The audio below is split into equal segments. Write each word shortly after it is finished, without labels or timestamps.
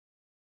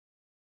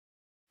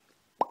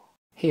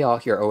Hey all,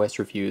 here OS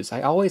Reviews.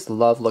 I always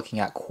love looking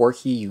at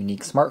quirky,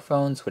 unique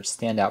smartphones which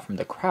stand out from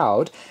the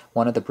crowd.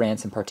 One of the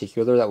brands in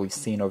particular that we've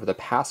seen over the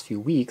past few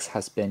weeks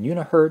has been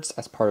Unihertz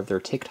as part of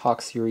their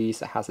TikTok series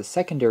that has a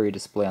secondary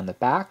display on the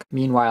back.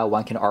 Meanwhile,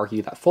 one can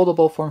argue that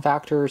foldable form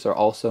factors are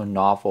also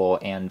novel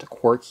and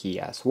quirky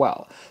as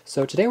well.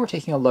 So today we're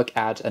taking a look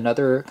at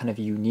another kind of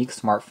unique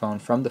smartphone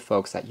from the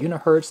folks at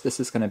Unihertz. This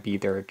is going to be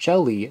their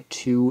Jelly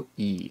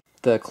 2E.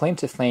 The claim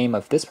to fame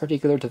of this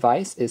particular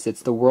device is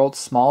it's the world's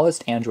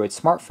smallest Android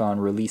smartphone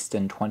released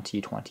in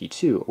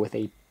 2022 with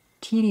a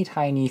teeny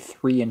tiny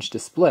 3-inch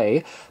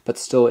display, but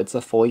still it's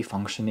a fully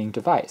functioning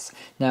device.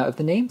 Now, if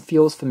the name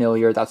feels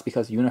familiar, that's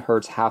because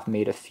Unihertz have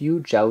made a few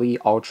Jelly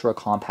ultra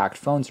compact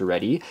phones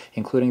already,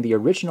 including the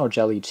original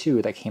Jelly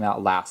 2 that came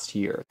out last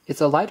year.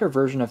 It's a lighter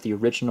version of the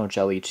original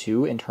Jelly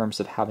 2 in terms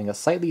of having a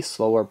slightly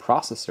slower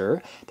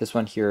processor. This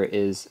one here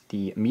is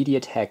the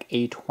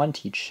MediaTek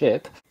A20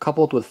 chip,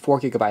 coupled with 4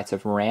 GB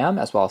of RAM,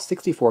 as well as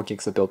 64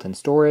 GB of built-in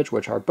storage,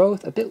 which are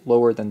both a bit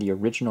lower than the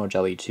original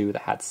Jelly 2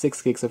 that had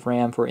 6 GB of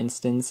RAM, for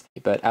instance.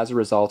 But as a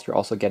result, you're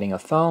also getting a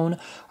phone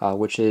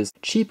which is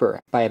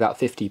cheaper by about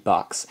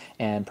 $50.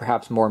 And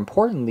perhaps more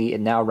importantly, it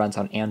now runs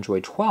on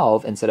Android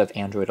 12 instead of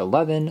Android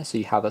 11, so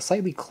you have a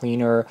slightly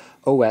cleaner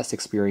OS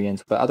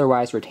experience, but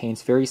otherwise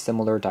retains very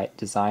similar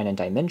design and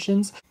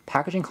dimensions.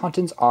 Packaging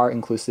contents are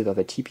inclusive of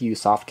a TPU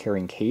soft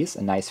carrying case,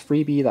 a nice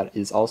freebie that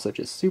is also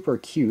just super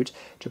cute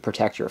to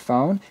protect your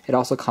phone. It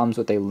also comes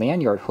with a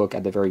lanyard hook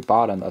at the very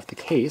bottom of the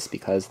case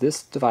because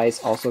this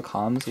device also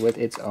comes with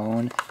its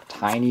own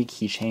tiny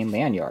keychain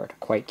lanyard.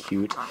 Quite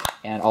cute.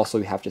 And also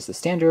we have just a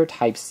standard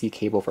Type-C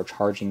cable for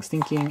charging,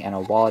 syncing, and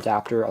a wall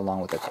adapter along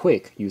with a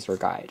quick user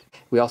guide.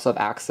 We also have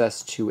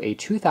access to a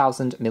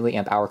 2000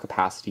 mAh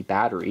capacity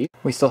battery.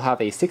 We still have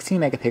a 16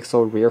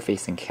 megapixel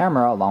rear-facing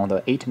camera along with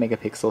an 8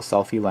 megapixel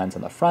selfie lens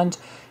on the front,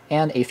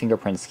 and a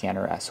fingerprint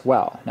scanner as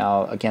well.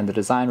 Now, again, the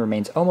design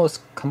remains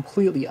almost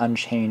completely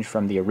unchanged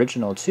from the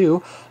original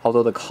 2,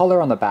 although the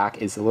color on the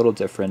back is a little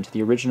different.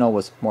 The original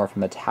was more of a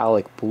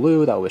metallic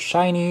blue that was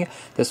shiny.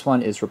 This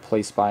one is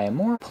replaced by a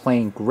more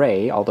plain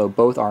gray, although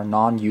both are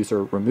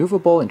non-user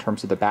removable in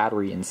terms of the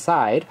battery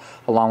inside,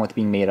 along with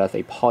being made of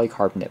a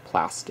polycarbonate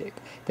plastic.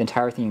 The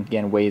entire thing,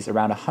 again, weighs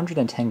around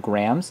 110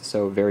 grams,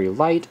 so very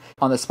light.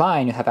 On the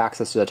spine, you have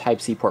access to the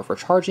Type-C port for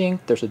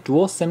charging. There's a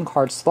dual SIM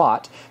card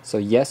slot, so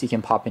yes, you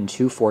can pop in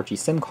 2 4G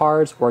SIM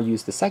cards or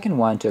use the second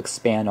one to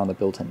expand on the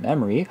built-in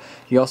memory.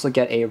 You also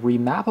get a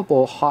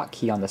remappable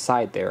hotkey on the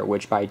side there,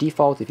 which by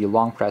default, if you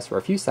long press for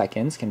a few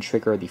seconds, can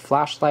trigger the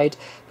flashlight,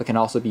 but can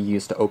also be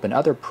used to open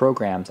other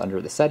programs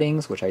under the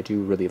settings, which I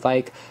do really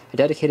like. A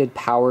dedicated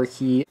power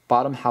key,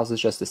 bottom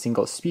houses just a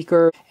single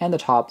speaker, and the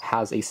top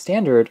has a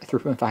standard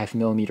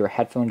 3.5mm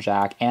headphone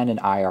jack and an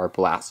IR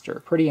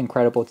blaster. Pretty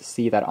incredible to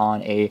see that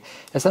on a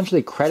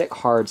essentially credit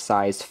card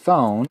sized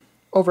phone.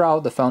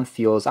 Overall, the phone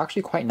feels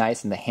actually quite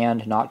nice in the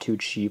hand, not too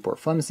cheap or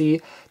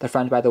flimsy. The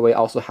front, by the way,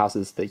 also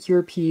houses the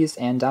earpiece,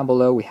 and down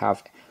below we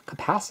have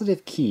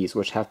capacitive keys,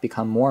 which have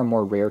become more and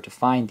more rare to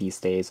find these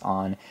days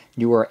on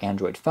newer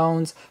Android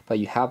phones, but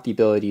you have the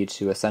ability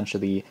to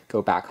essentially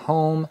go back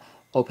home,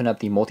 open up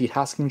the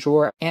multitasking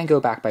drawer, and go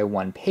back by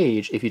one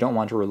page if you don't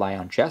want to rely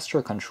on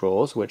gesture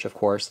controls, which of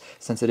course,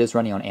 since it is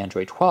running on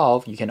Android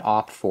 12, you can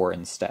opt for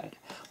instead.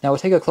 Now we'll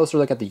take a closer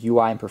look at the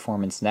UI and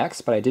performance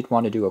next, but I did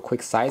want to do a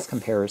quick size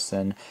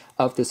comparison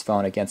of this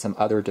phone against some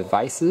other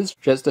devices,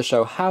 just to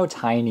show how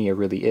tiny it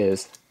really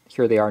is.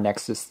 Here they are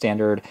next to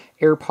standard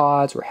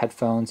AirPods or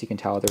headphones. You can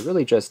tell they're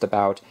really just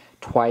about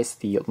twice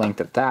the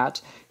length of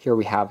that. Here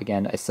we have,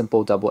 again, a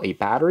simple AA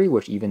battery,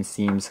 which even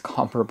seems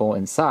comparable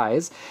in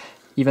size.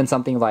 Even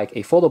something like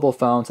a foldable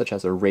phone such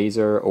as a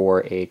Razr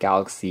or a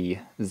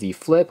Galaxy Z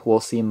Flip will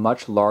seem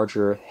much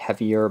larger,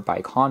 heavier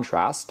by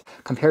contrast.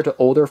 Compared to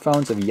older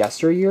phones of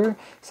yesteryear,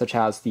 such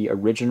as the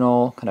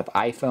original kind of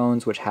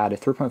iPhones which had a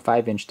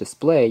 3.5-inch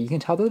display, you can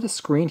tell that the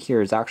screen here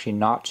is actually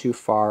not too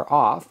far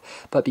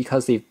off, but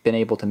because they've been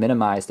able to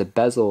minimize the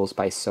bezels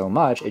by so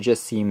much, it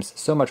just seems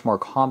so much more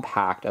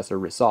compact as a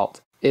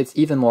result. It's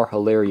even more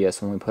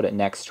hilarious when we put it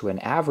next to an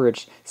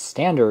average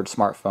standard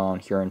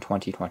smartphone here in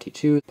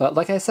 2022. But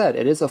like I said,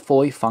 it is a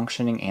fully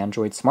functioning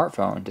Android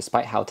smartphone,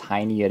 despite how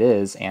tiny it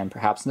is and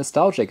perhaps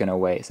nostalgic in a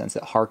way, since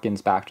it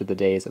harkens back to the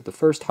days of the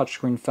first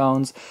touchscreen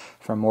phones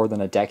from more than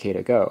a decade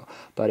ago.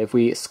 But if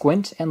we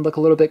squint and look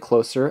a little bit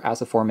closer,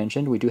 as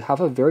aforementioned, we do have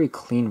a very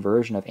clean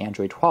version of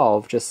Android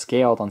 12, just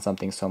scaled on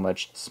something so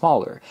much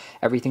smaller.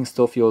 Everything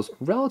still feels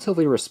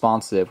relatively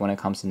responsive when it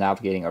comes to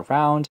navigating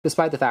around,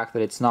 despite the fact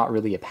that it's not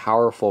really a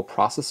powerful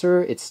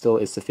processor. It still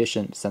is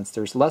sufficient since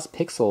there's less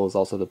pixels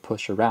also to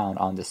push around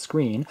on the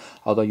screen,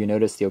 although you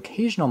notice the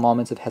occasional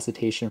moments of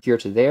hesitation here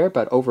to there,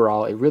 but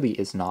overall it really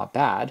is not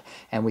bad.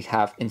 And we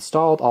have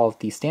installed all of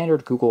the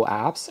standard Google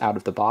apps out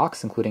of the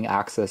box, including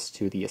access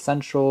to the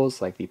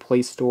essentials like the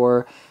Play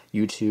Store,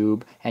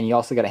 YouTube, and you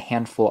also get a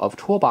handful of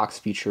toolbox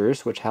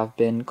features which have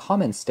been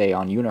common stay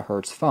on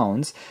Unihertz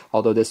phones.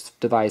 Although this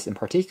device in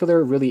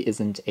particular really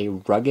isn't a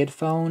rugged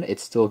phone, it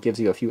still gives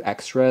you a few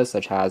extras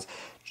such as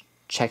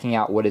checking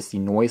out what is the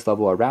noise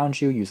level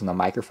around you using the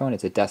microphone.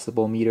 It's a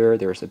decibel meter.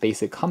 There's a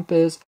basic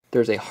compass.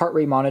 There's a heart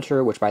rate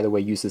monitor, which by the way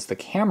uses the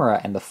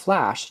camera and the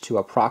flash to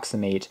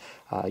approximate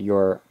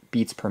your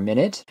beats per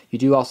minute. You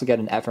do also get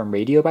an FM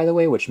radio, by the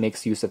way, which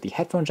makes use of the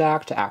headphone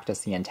jack to act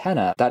as the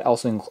antenna. That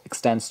also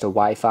extends to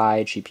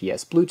Wi-Fi,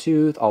 GPS,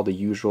 Bluetooth, all the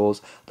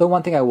usuals. Though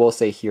one thing I will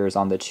say here is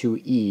on the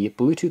 2E,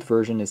 Bluetooth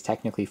version is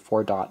technically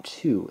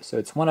 4.2. So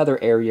it's one other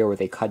area where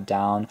they cut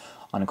down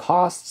on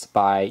costs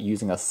by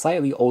using a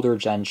slightly older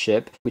gen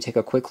chip. We take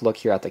a quick look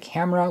here at the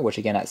camera, which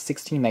again at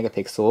 16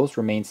 megapixels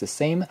remains the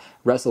same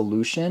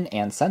resolution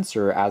and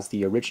sensor as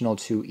the original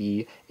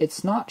 2E.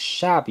 It's not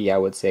shabby, I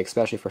would say,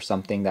 especially for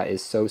something that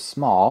is so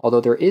small,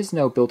 although there is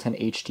no built-in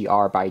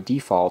HDR by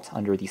default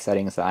under the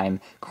settings that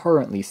I'm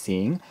currently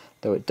seeing,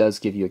 though it does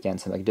give you again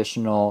some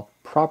additional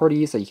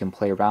properties that you can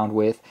play around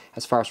with.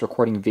 As far as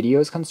recording video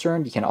is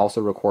concerned, you can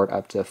also record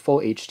up to full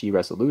HD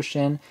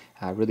resolution,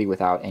 really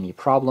without any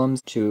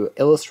problems. To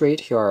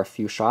illustrate, here are a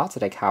few shots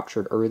that I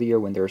captured earlier.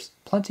 When there's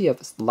plenty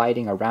of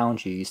lighting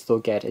around you, you still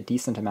get a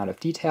decent amount of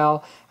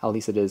detail. At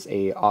least it is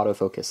a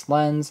autofocus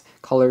lens.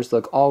 Colors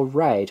look all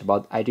right,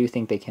 but I do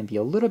think they can be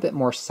a little bit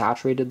more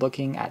saturated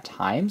looking at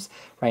times.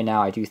 Right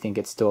now, I do think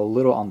it's still a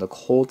little on the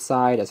cold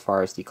side as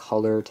far as the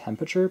color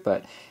temperature,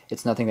 but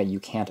it's nothing that you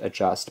can't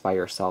adjust by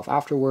yourself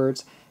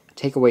afterwards.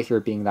 Takeaway here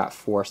being that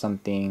for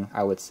something,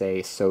 I would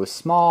say, so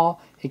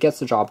small, it gets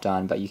the job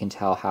done, but you can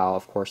tell how,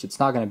 of course, it's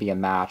not going to be a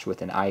match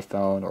with an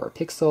iPhone or a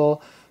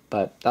Pixel,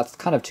 but that's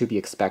kind of to be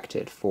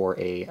expected for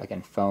a,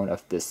 again, phone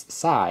of this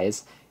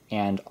size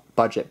and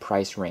budget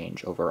price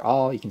range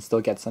overall. You can still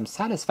get some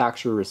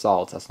satisfactory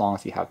results as long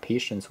as you have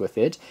patience with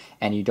it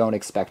and you don't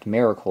expect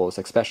miracles,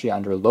 especially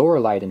under lower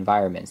light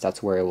environments.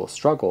 That's where it will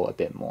struggle a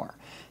bit more.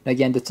 And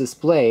again, this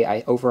display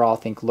I overall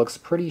think looks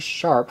pretty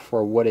sharp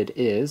for what it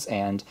is,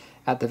 and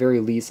at the very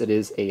least it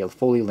is a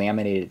fully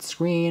laminated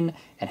screen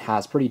and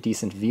has pretty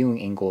decent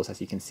viewing angles as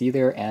you can see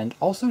there, and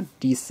also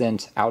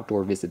decent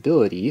outdoor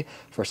visibility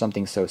for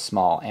something so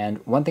small. And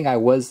one thing I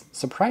was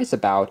surprised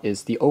about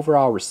is the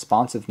overall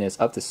responsiveness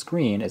of the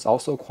screen is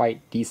also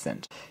quite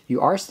decent.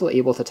 You are still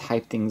able to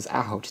type things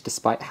out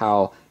despite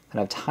how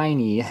kind of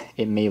tiny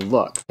it may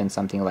look in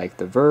something like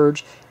The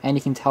Verge, and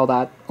you can tell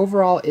that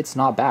overall it's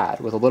not bad.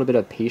 With a little bit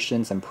of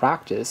patience and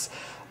practice,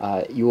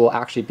 you will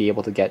actually be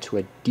able to get to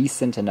a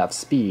decent enough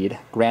speed,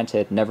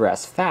 granted never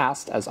as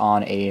fast as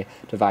on a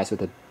device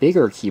with a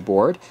bigger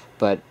keyboard,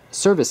 but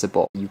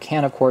serviceable. You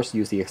can of course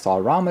use the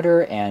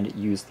accelerometer and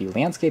use the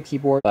landscape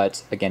keyboard,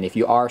 but again, if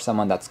you are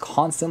someone that's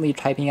constantly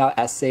typing out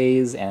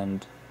essays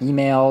and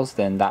emails,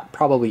 then that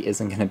probably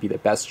isn't going to be the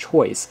best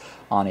choice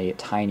on a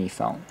tiny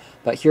phone.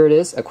 But here it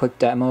is, a quick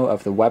demo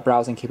of the web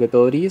browsing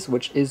capabilities,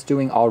 which is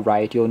doing all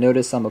right. You'll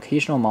notice some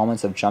occasional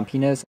moments of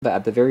jumpiness, but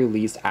at the very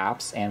least,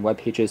 apps and web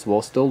pages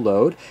will still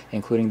load,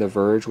 including The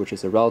Verge, which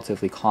is a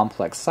relatively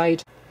complex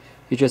site.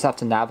 You just have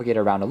to navigate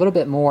around a little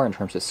bit more in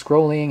terms of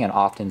scrolling and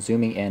often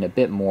zooming in a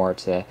bit more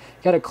to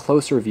get a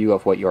closer view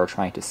of what you're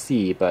trying to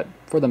see, but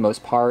for the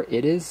most part,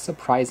 it is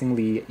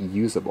surprisingly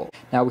usable.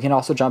 Now we can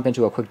also jump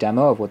into a quick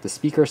demo of what the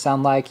speakers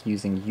sound like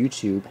using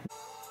YouTube.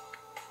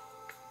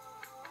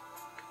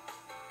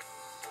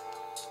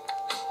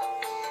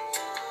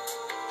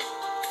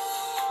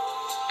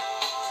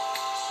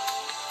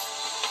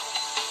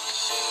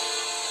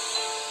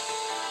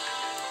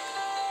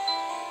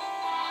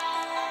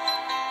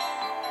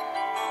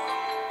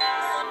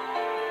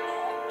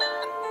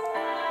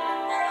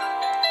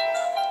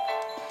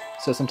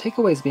 So some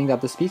takeaways being that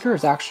the speaker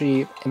is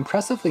actually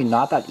impressively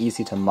not that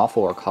easy to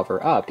muffle or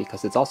cover up,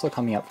 because it's also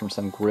coming up from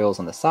some grills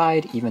on the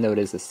side, even though it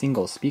is a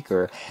single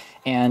speaker.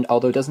 And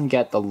although it doesn't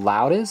get the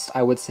loudest,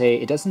 I would say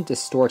it doesn't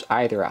distort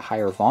either at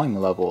higher volume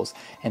levels,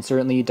 and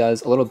certainly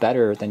does a little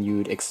better than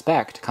you'd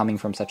expect coming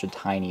from such a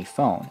tiny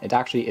phone. It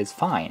actually is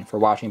fine for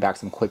watching back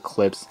some quick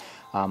clips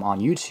on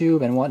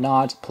YouTube and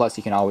whatnot. Plus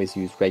you can always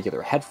use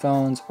regular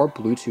headphones or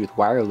Bluetooth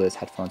wireless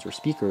headphones or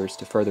speakers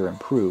to further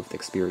improve the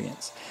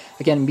experience.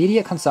 Again,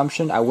 media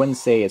consumption, I wouldn't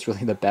say it's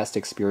really the best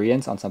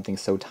experience on something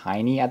so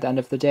tiny at the end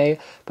of the day,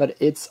 but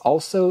it's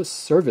also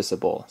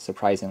serviceable,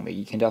 surprisingly.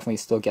 You can definitely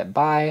still get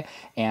by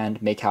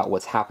and make out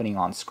what's happening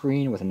on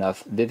screen with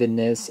enough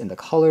vividness in the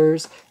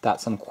colors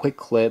that some quick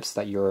clips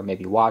that you're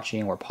maybe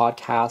watching or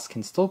podcasts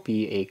can still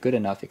be a good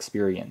enough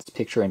experience.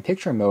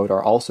 Picture-in-picture mode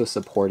are also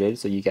supported,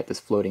 so you get this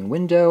floating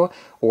window,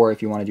 or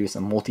if you want to do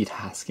some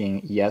multitasking,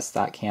 yes,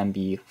 that can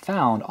be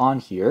found on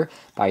here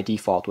by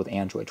default with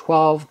Android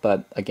 12,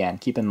 but again,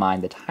 keep in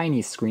mind the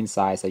tiny screen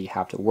size that you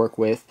have to work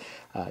with.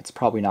 It's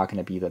probably not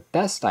going to be the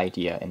best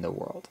idea in the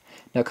world.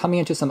 Now coming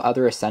into some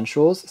other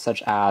essentials,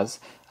 such as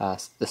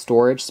the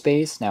storage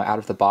space. Now out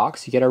of the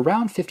box, you get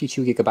around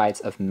 52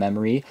 gigabytes of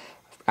memory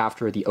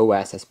after the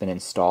OS has been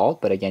installed,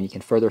 but again, you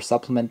can further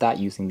supplement that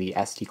using the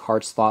SD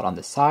card slot on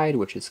the side,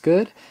 which is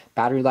good.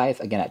 Battery life,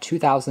 again, at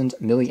 2000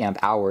 milliamp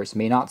hours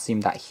may not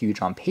seem that huge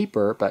on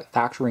paper, but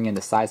factoring in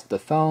the size of the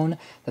phone,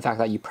 the fact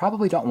that you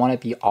probably don't want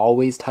to be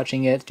always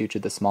touching it due to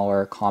the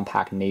smaller,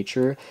 compact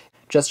nature,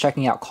 just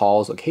checking out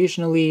calls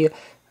occasionally,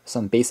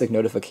 some basic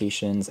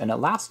notifications, and it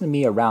lasted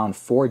me around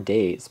 4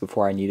 days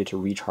before I needed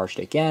to recharge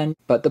it again.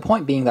 But the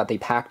point being that they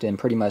packed in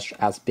pretty much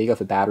as big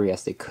of a battery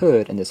as they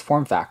could in this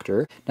form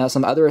factor. Now,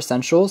 some other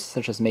essentials,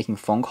 such as making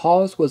phone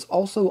calls, was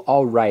also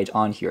alright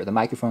on here. The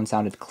microphone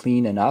sounded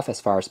clean enough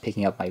as far as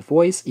picking up my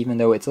voice, even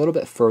though it's a little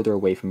bit further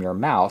away from your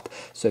mouth.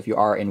 So if you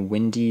are in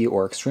windy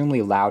or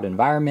extremely loud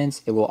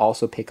environments, it will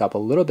also pick up a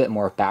little bit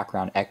more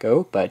background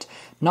echo, but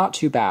not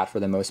too bad for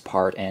the most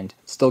part, and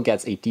still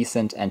gets a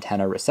decent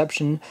antenna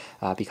reception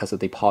because of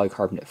the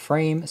polycarbonate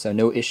frame, so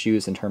no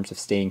issues in terms of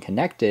staying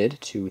connected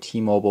to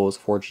T-Mobile's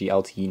 4G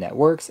LTE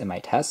networks in my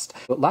test.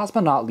 But last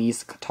but not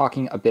least,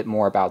 talking a bit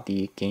more about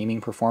the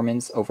gaming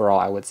performance, overall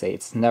I would say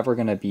it's never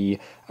going to be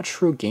a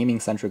true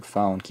gaming-centric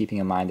phone, keeping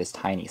in mind this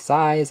tiny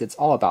size. It's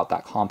all about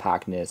that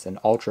compactness and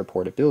ultra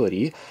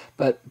portability,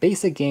 but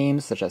basic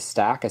games such as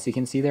Stack, as you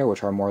can see there,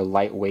 which are more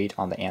lightweight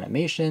on the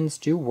animations,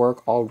 do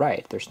work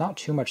alright. There's not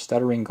too much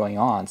stuttering going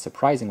on,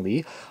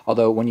 surprisingly,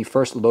 although when you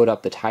first load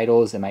up the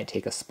titles, it might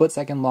take a split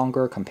second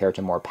longer compared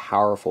to more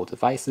powerful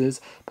devices,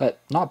 but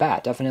not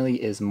bad.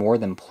 Definitely is more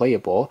than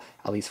playable,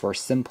 at least for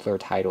simpler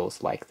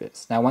titles like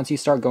this. Now, once you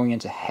start going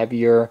into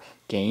heavier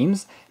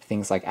games,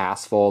 things like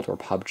Asphalt or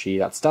PUBG,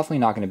 that's definitely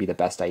not going to be the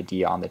best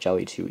idea on the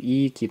Jelly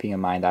 2E, keeping in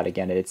mind that,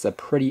 again, it's a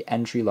pretty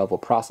entry-level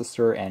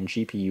processor and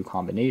GPU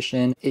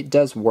combination. It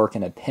does work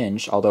in a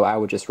pinch, although I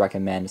would just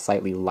recommend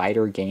slightly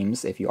lighter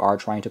games if you are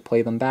trying to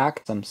play them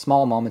back. Some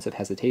small moments of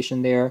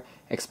hesitation there,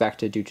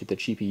 expected due to the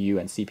GPU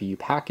and CPU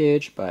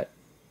package, but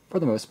for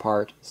the most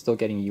part, still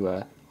getting you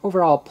a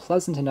overall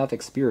pleasant enough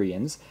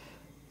experience,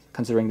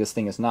 considering this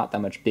thing is not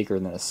that much bigger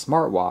than a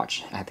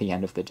smartwatch at the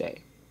end of the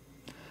day.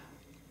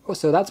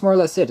 So that's more or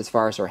less it as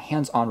far as our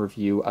hands-on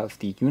review of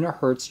the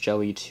Unihertz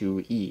Jelly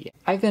 2E.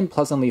 I've been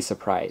pleasantly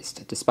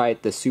surprised,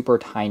 despite the super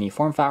tiny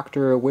form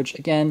factor, which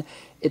again,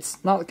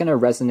 it's not going to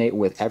resonate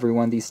with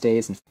everyone these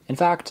days. In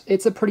fact,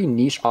 it's a pretty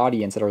niche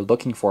audience that are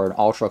looking for an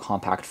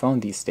ultra-compact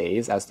phone these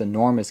days, as the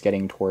norm is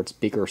getting towards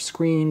bigger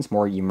screens,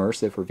 more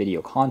immersive for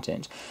video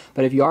content.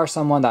 But if you are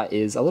someone that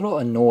is a little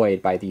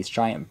annoyed by these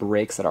giant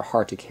bricks that are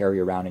hard to carry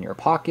around in your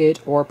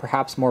pocket, or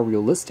perhaps more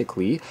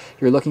realistically,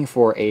 you're looking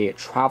for a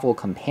travel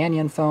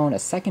companion phone, a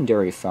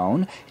secondary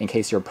phone, in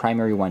case your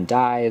primary one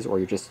dies or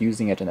you're just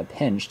using it in a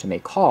pinch to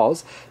make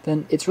calls,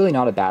 then it's really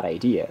not a bad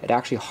idea. It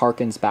actually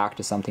harkens back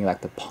to something like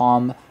the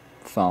Palm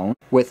phone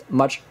with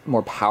much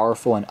more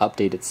powerful and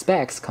updated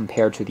specs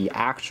compared to the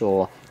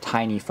actual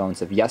tiny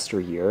phones of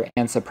yesteryear,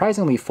 and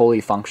surprisingly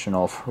fully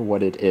functional for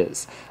what it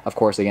is. Of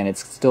course, again,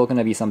 it's still going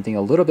to be something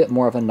a little bit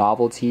more of a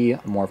novelty,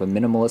 more of a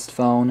minimalist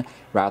phone,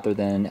 rather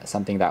than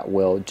something that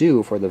will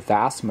do for the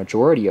vast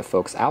majority of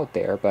folks out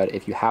there. But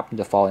if you happen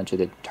to fall into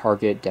the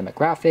target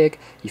demographic,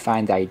 you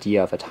find the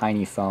idea of a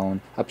tiny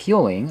phone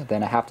appealing,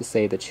 then I have to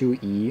say the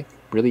 2E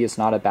really is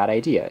not a bad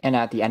idea. And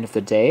at the end of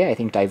the day, I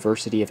think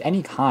diversity of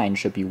any kind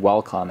should be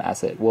welcome,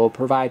 as it will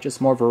provide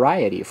just more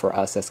variety for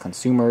us as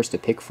consumers to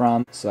pick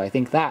from. So I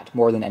think that,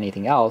 more than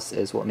anything else,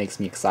 is what makes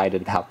me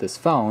excited about this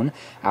phone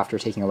after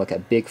taking a look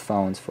at big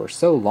phones for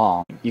so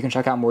long. You can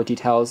check out more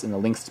details in the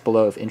links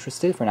below if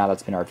interested. For now,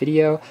 that's been our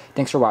video.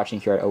 Thanks for watching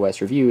here at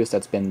OS Reviews.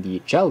 That's been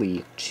the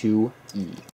Jelly 2E.